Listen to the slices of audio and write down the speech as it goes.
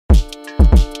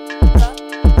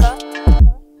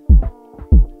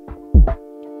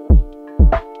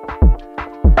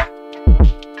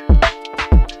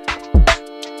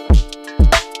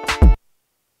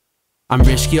I'm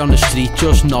risky on the street,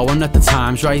 just knowing that the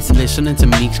time's right. Listening to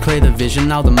Meeks, clear the vision,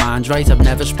 now the mind's right. I've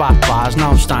never spat bars,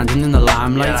 now I'm standing in the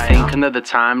limelight. Thinking of the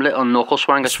time, little knuckle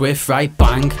swanger, swift right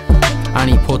bang. And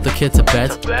he put the kid to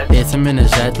bed, hit him in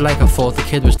his head like I thought the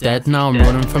kid was dead. Now I'm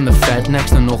running from the Fed,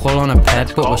 next to knuckle on a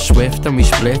ped. But we're swift and we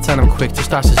split, and I'm quick to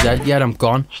stash his head. Yeah, I'm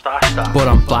gone, but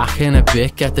I'm back in a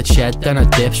bit. Get the ched, then I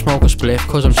dip, smoke a spliff,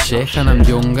 cause I'm sick and I'm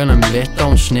young and I'm lit.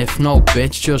 Don't sniff, no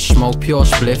bitch, just smoke pure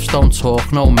spliffs. Don't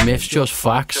talk, no myths, just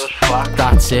facts.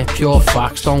 That's it, pure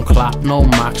facts. Don't clap, no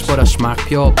max, but I smack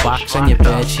pure backs. And your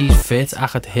bed, she's fit, I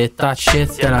could hit that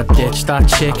shit. Then I ditch that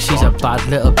chick, she's a bad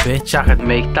little bitch. I could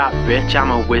make that rich.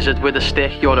 I'm a wizard with a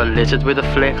stick, you're a lizard with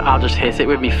a flick. I'll just hit it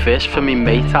with me fist, for me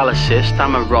mate I'll assist.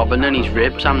 I'm a Robin and he's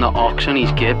ribs, I'm the ox and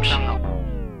he's Gibbs.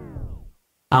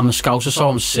 I'm a Scouser so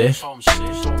I'm sick.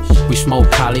 We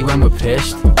smoke Cali when we're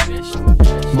pissed.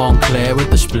 Montclair with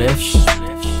the spliffs.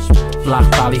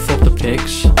 Black Valley fuck the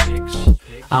pigs.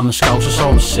 I'm a Scouser so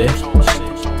I'm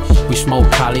sick. We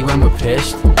smoke Cali when we're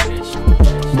pissed.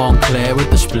 Montclair with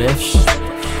the spliffs.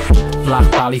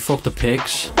 Black Valley fuck the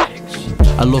pigs.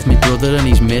 I love me brother and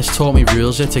he's missed. Taught me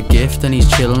rules, it's a gift, and he's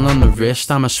chillin' on the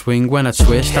wrist. I'm a swing when I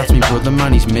twist, that's me brother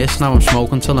man, he's missed. Now I'm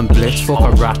smoking till I'm blitz. Fuck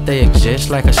a rat, they exist,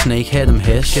 like a snake, hear them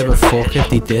hiss. Give a fuck if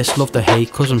they diss, love to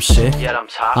hate cause I'm sick.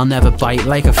 I'll never bite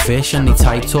like a fish, and they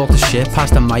tight talk the shit.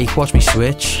 Pass the mic, watch me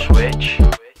switch.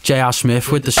 J.R.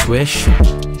 Smith with the swish.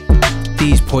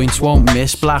 These points won't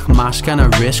miss, black mask and a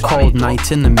wrist. Cold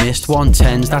nights in the mist,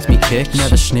 110s, that's me kicks.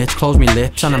 Never snitch, close me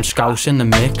lips, and I'm scouse in the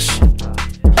mix.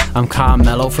 I'm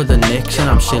Carmelo for the Knicks, and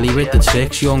I'm silly with the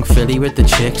ticks. Young Philly with the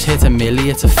chicks, hit a milli,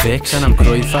 it's a fix. And I'm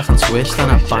Cruyff, I can twist, and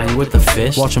I bang with the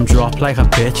fist. Watch him drop like a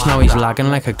bitch, now he's lagging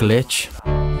like a glitch.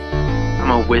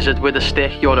 I'm a wizard with a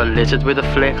stick, you're a lizard with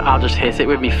a flick. I'll just hit it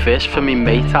with me fist, for me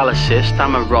mate I'll assist.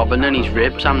 I'm a Robin and he's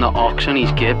ribs, I'm the ox and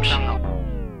he's Gibbs.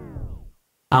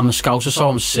 I'm a Scouser so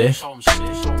I'm sick.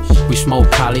 We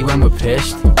smoke Cali when we're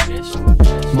pissed.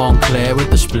 Montclair with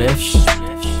the spliffs.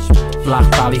 Black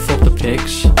Valley fuck the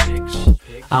pigs.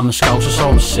 I'm a Scouser so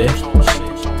I'm sick.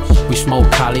 We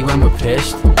smoke Cali when we're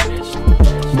pissed.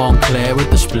 Montclair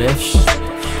with the spliffs.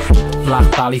 Black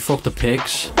Valley fuck the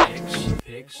pigs.